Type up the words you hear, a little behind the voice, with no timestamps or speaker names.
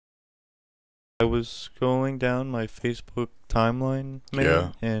I was scrolling down my Facebook timeline, man,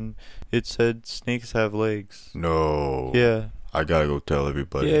 Yeah. and it said snakes have legs. No. Yeah. I gotta go tell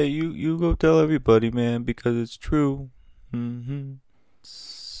everybody. Yeah, you go tell everybody, man, because it's true. Mm-hmm.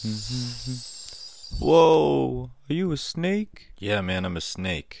 Whoa, are you a snake? Yeah, man, I'm a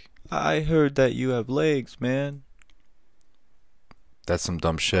snake. I heard that you have legs, man. That's some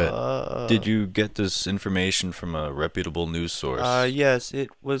dumb shit. Did you get this information from a reputable news source? Yes, it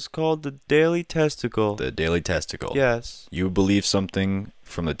was called the Daily Testicle. The Daily Testicle. Yes. You believe something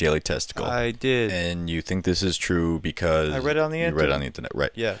from the Daily Testicle. I did. And you think this is true because I read it on the you internet. read it on the internet,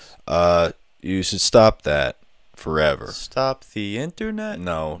 right? Yes. You should stop that forever. Stop the internet?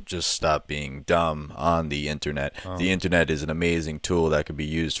 No, just stop being dumb on the internet. The internet is an amazing tool that could be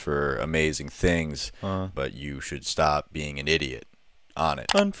used for amazing things, but you should stop being an idiot on it.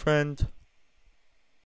 Unfriend.